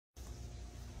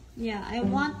Yeah, I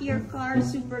want your car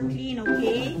super clean,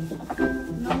 okay?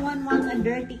 No one wants a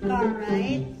dirty car,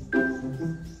 right?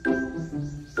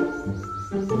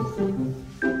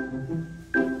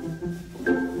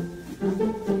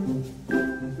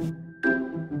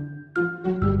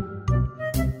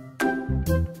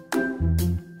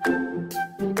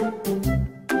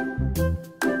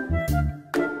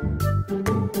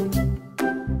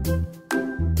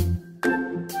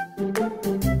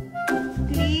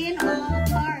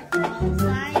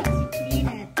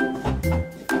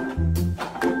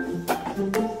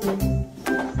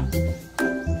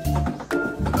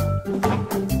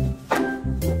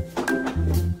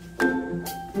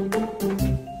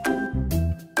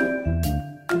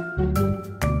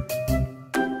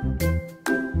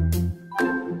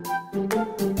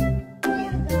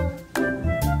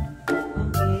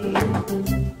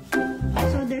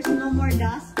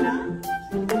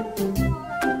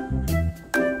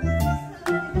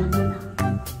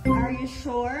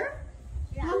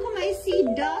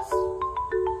 Dust.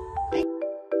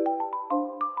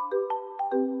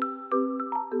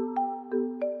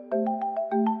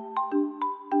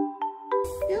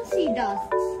 Still see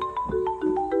dust.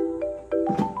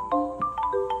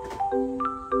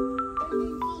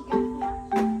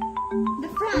 The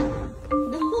front,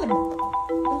 the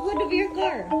hood of your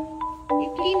car. You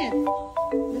clean it.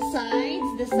 The sides,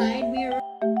 the side mirror.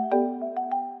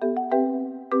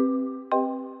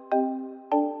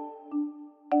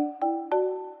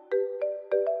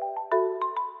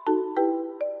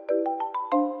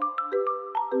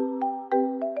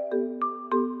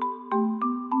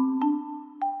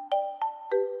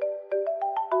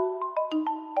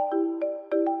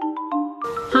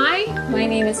 Hi, my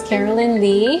name is Carolyn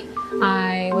Lee.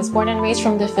 I was born and raised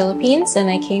from the Philippines and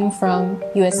I came from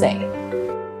USA.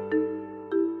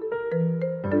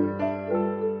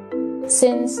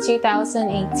 Since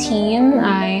 2018,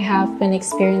 I have been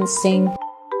experiencing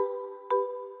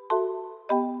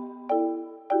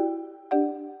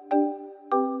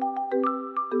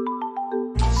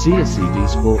CSCD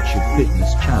Sportship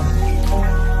Fitness Challenge.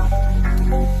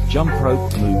 Jump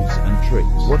rope moves and tricks.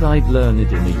 What I've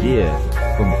learned in a year,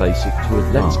 from basic to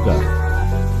advanced. Let's go.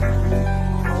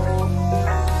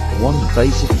 1.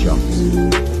 Basic jumps.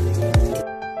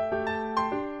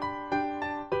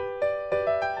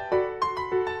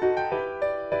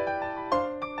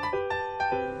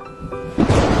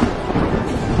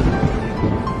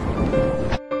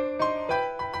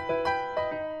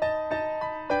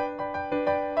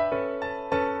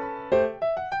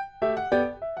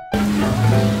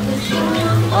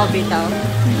 Oh, bitaw.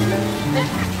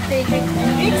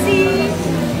 Trixie!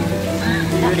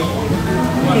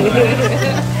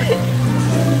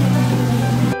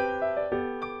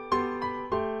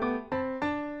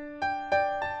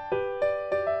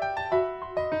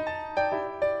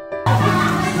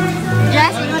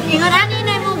 Jess, ingon ani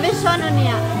na imong vision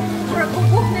niya. Pero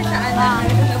bubuk na siya, anak.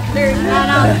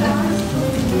 Ano?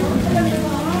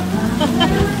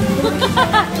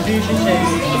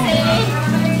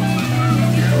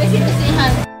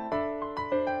 Sisihan.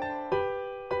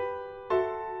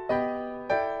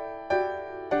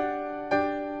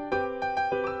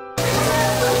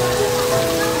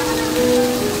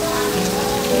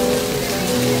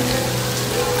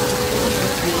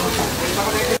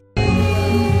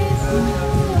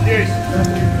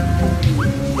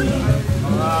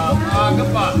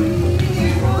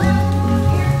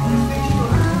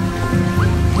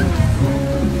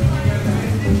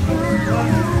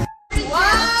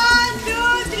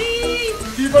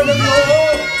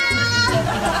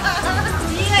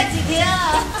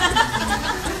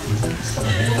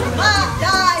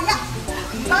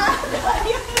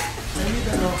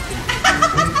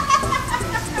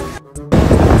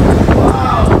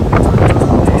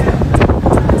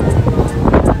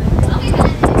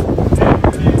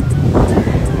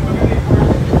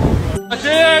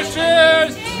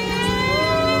 Cheers!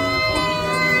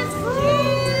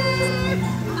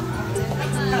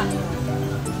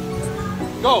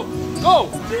 Go! Go!